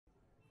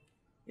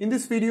In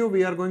this video,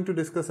 we are going to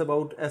discuss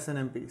about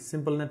SNMP,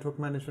 Simple Network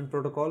Management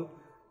Protocol,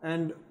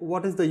 and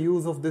what is the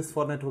use of this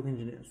for network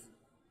engineers.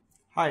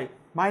 Hi,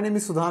 my name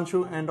is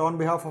Sudhanshu, and on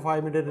behalf of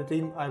I-MEDITA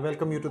team, I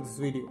welcome you to this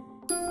video.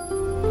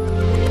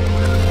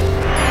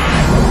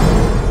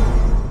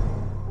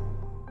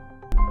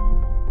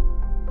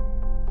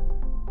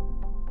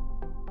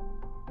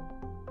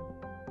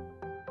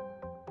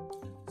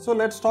 So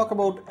let's talk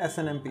about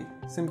SNMP,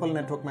 Simple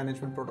Network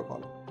Management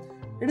Protocol.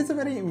 It is a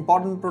very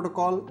important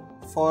protocol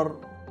for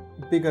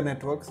bigger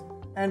networks,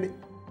 and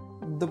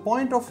the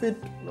point of it,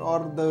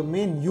 or the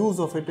main use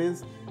of it,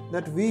 is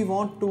that we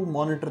want to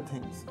monitor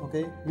things.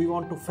 Okay, we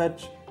want to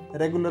fetch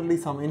regularly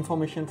some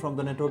information from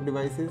the network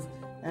devices,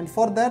 and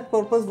for that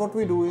purpose what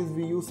we do is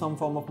we use some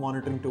form of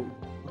monitoring tool.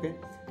 Okay,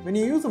 when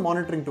you use a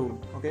monitoring tool,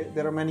 okay,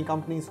 there are many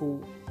companies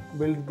who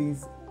build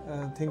these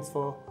things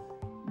for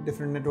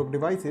different network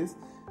devices.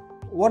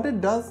 What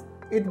it does,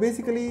 it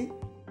basically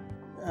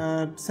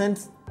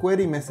sends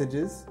query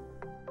messages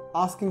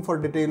asking for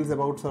details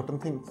about certain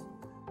things.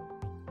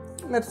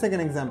 Let's take an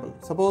example.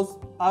 Suppose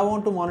I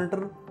want to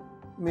monitor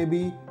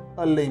maybe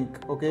a link,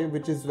 okay,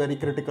 which is very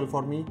critical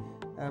for me.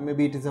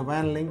 Maybe it is a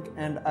WAN link,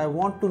 and I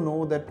want to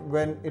know that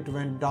when it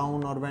went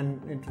down or when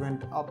it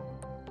went up,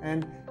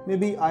 and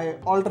maybe I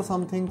alter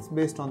some things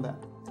based on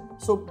that.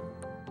 So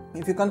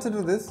if you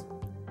consider this,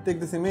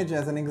 take this image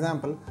as an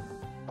example,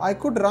 I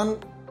could run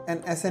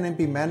an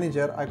SNMP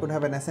manager. I could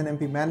have an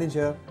SNMP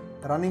manager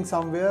running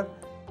somewhere,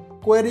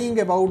 querying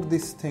about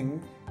this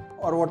thing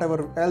or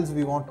whatever else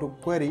we want to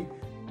query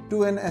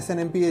to an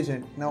SNMP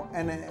agent. Now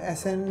an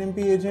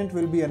SNMP agent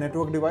will be a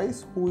network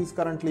device who is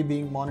currently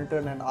being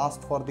monitored and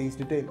asked for these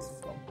details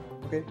from.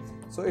 Okay,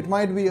 so it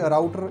might be a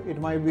router,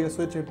 it might be a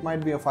switch, it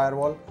might be a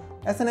firewall.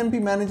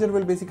 SNMP manager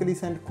will basically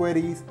send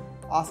queries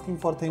asking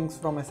for things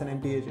from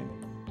SNMP agent,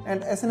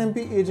 and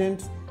SNMP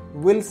agents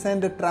will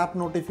send a trap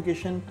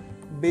notification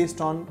based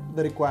on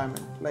the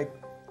requirement, like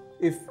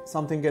if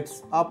something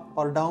gets up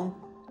or down,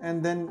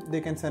 and then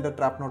they can send a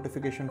trap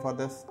notification for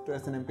this to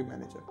SNMP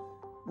manager.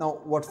 Now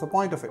what's the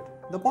point of it?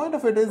 The point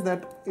of it is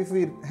that if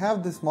we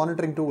have this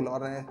monitoring tool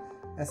or a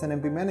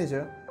SNMP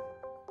manager,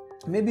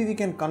 maybe we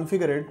can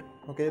configure it.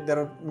 Okay, there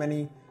are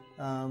many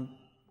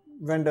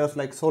vendors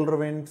like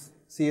SolarWinds,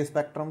 CA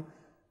Spectrum.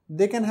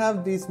 They can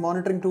have these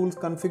monitoring tools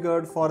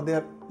configured for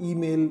their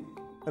email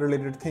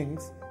related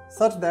things,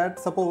 such that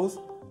suppose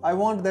I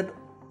want that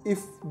if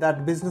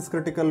that business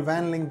critical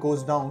WAN link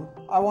goes down,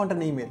 I want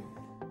an email.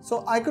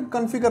 So I could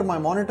configure my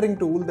monitoring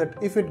tool that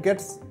if it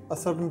gets a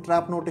certain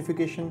trap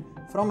notification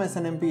from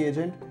SNMP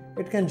agent,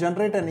 it can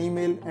generate an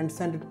email and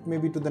send it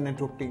maybe to the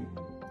network team.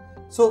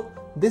 So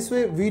this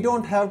way we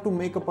don't have to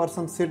make a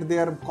person sit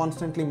there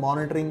constantly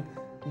monitoring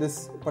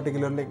this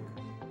particular link.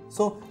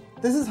 So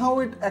this is how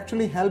it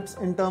actually helps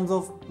in terms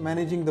of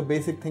managing the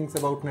basic things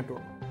about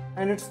network,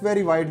 and it's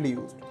very widely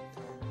used.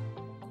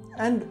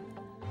 And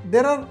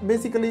there are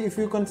basically, if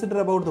you consider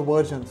about the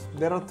versions,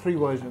 there are 3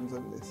 versions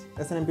in this.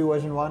 SNMP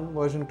version 1,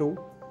 version 2,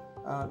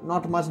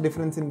 not much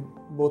difference in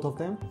both of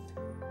them.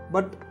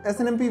 But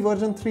SNMP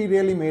version 3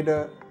 really made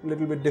a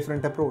little bit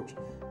different approach.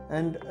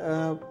 And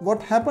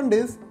what happened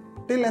is,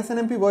 till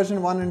SNMP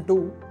version 1 and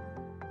 2,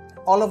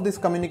 all of this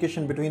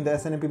communication between the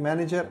SNMP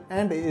manager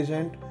and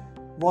agent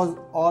was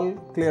all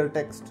clear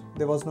text.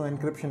 There was no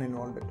encryption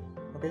involved in it.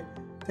 Okay,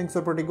 things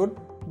were pretty good,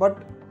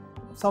 but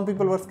some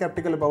people were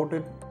skeptical about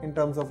it in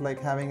terms of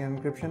like having an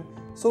encryption.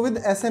 So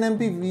with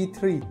SNMP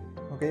v3,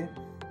 okay,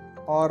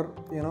 or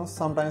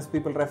sometimes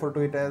people refer to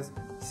it as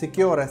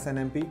secure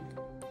SNMP,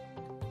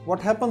 what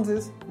happens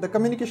is the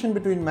communication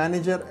between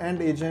manager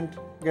and agent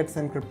gets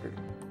encrypted.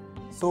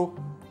 So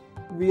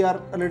we are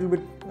a little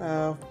bit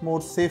more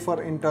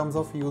safer in terms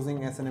of using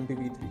SNMP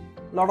v3.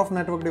 A lot of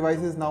network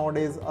devices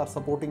nowadays are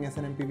supporting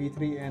SNMP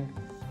v3 and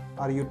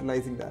are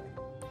utilizing that.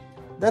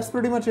 That's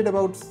pretty much it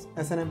about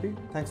SNMP.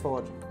 Thanks for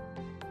watching.